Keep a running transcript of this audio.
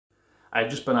I've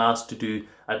just been asked to do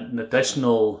an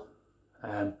additional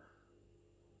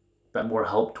bit more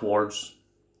help towards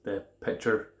the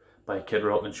picture by Kid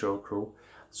Rock and Sheryl Crow.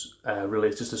 Really,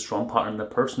 it's just a strum pattern. The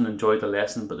person enjoyed the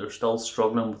lesson, but they're still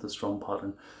struggling with the strum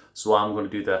pattern. So I'm going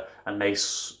to do a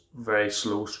nice, very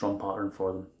slow strum pattern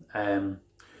for them.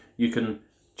 You can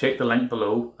check the link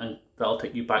below and that'll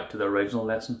take you back to the original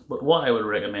lesson. But what I would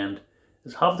recommend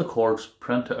is have the chords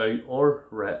printed out or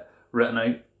written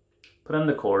out, put in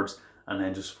the chords, and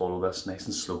then just follow this nice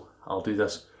and slow. I'll do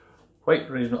this quite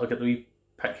reasonable. I'll get the wee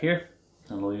pick here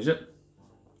and I'll use it.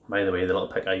 By the way, the little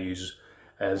pick I use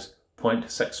is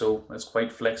 0.60. It's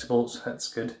quite flexible, so it's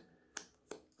good.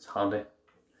 It's handy.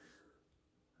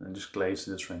 And it just glides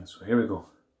to the string. So here we go.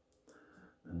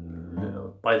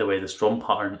 And, by the way, the strum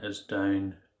pattern is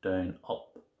down, down,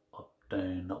 up, up,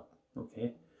 down, up.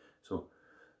 Okay, so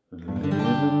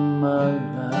living my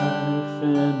life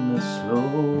in the slow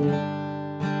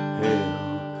hill,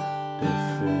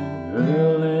 different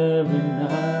girl every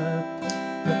night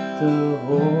at the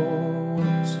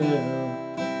hotel.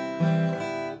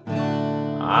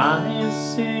 I ain't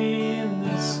seen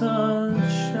the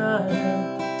sunshine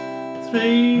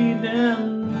 3 damn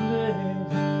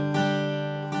days.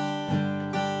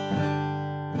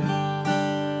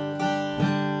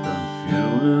 I'm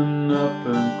fueling up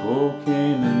and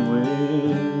cocaine and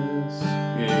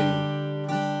whiskey.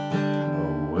 I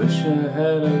wish I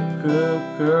had a good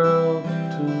girl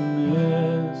to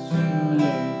miss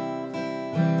me.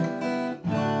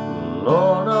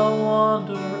 Lord, I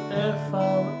wonder if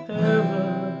I'll ever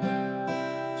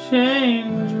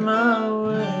change my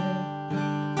way.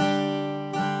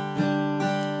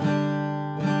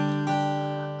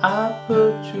 I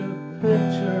put your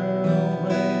picture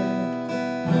away,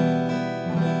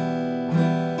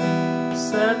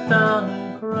 sat down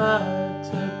and cried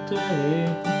today.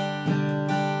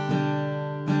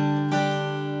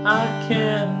 I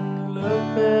can't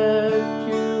look at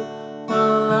you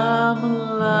while I'm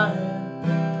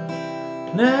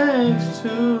lying next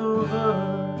to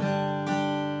her.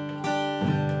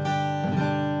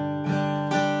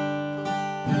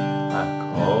 I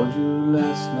called you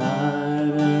last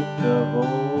night at the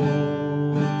hotel,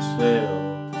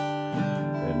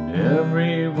 and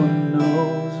everyone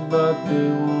knows but they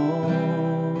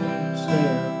won't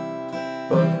tell.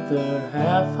 But their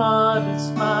half-hearted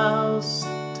smiles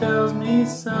tells me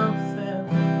something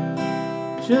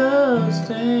just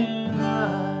ain't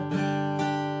right.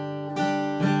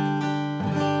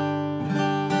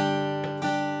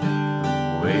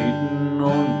 I'm waiting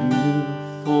on you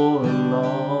for a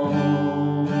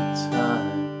long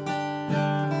time,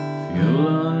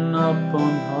 fueling up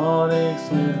on heartaches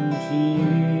and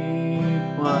cheap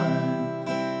wine.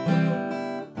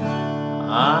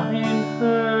 I ain't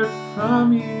heard from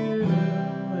you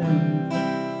in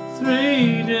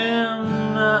 3 damn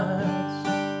nights.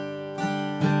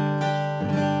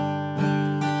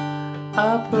 I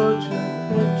put your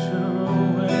picture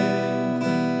away.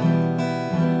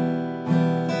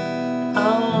 I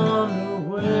wonder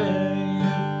where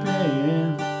you've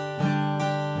been.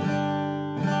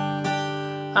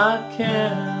 I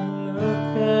can't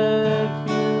look at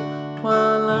you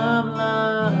while I'm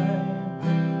lying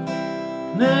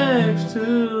next to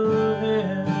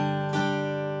him.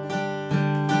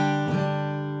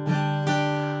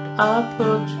 I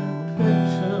put your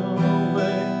picture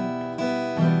away.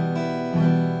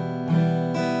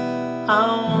 I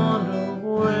wonder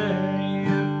where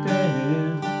you've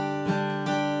been.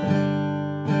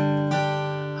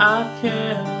 I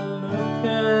can't look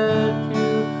at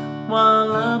you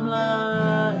while I'm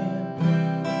lying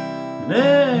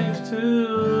next to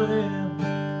him.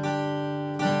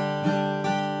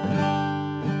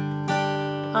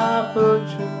 I put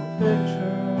your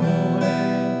picture away.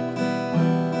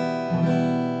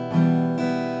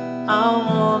 I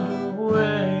wonder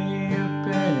where you've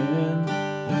been.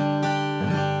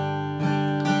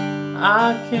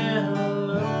 I can't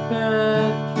look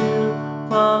at you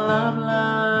while I'm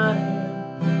lying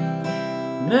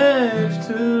next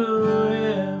to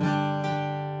him.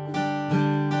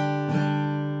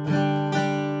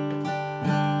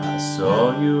 I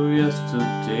saw you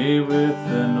yesterday with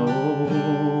an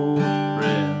old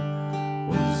friend.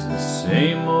 Was the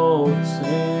same old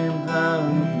same. How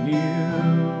have you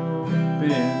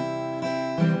been?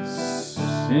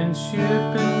 Since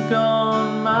you've been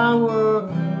gone, my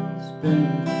world's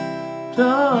been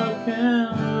dark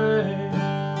and gray.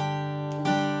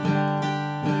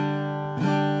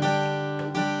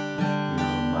 You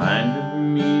reminded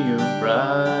me of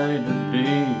brighter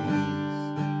days.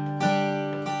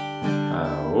 I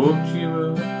hoped you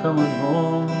were coming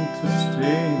home to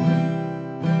stay.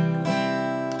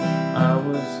 I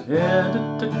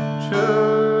headed to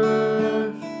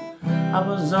church, I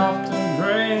was off to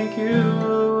drink you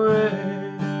away.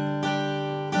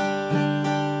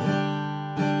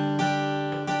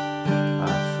 I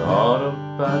thought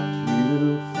about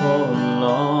you for a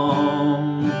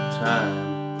long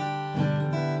time,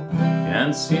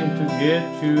 can't seem to get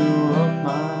you off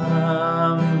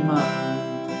my mind.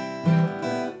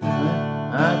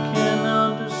 I can't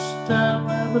understand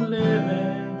why we're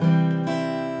living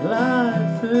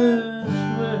life this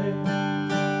way.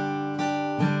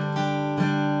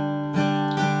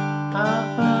 I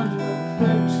found your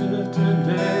picture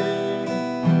today.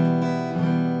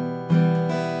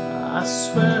 I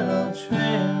swear I'll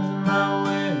change my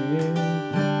ways.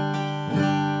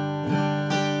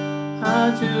 I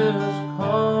just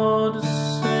called to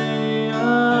say I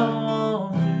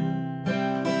want you to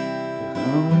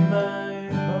come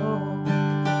back home.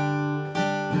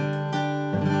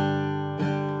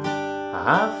 I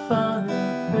found your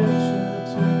picture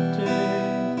today.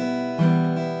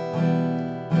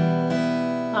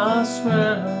 I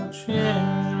swear I'll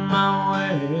change my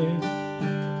ways.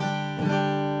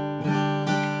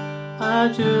 I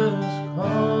just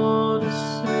called to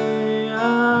say I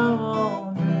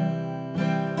want you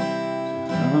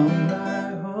to come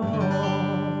back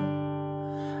home.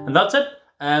 And that's it.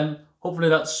 Hopefully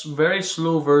that's a very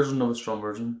slow version of a Strum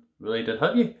version. Really did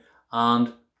help you.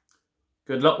 And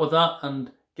good luck with that,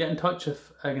 and get in touch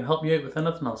if I can help you out with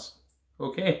anything else.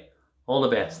 Okay, all the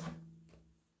best.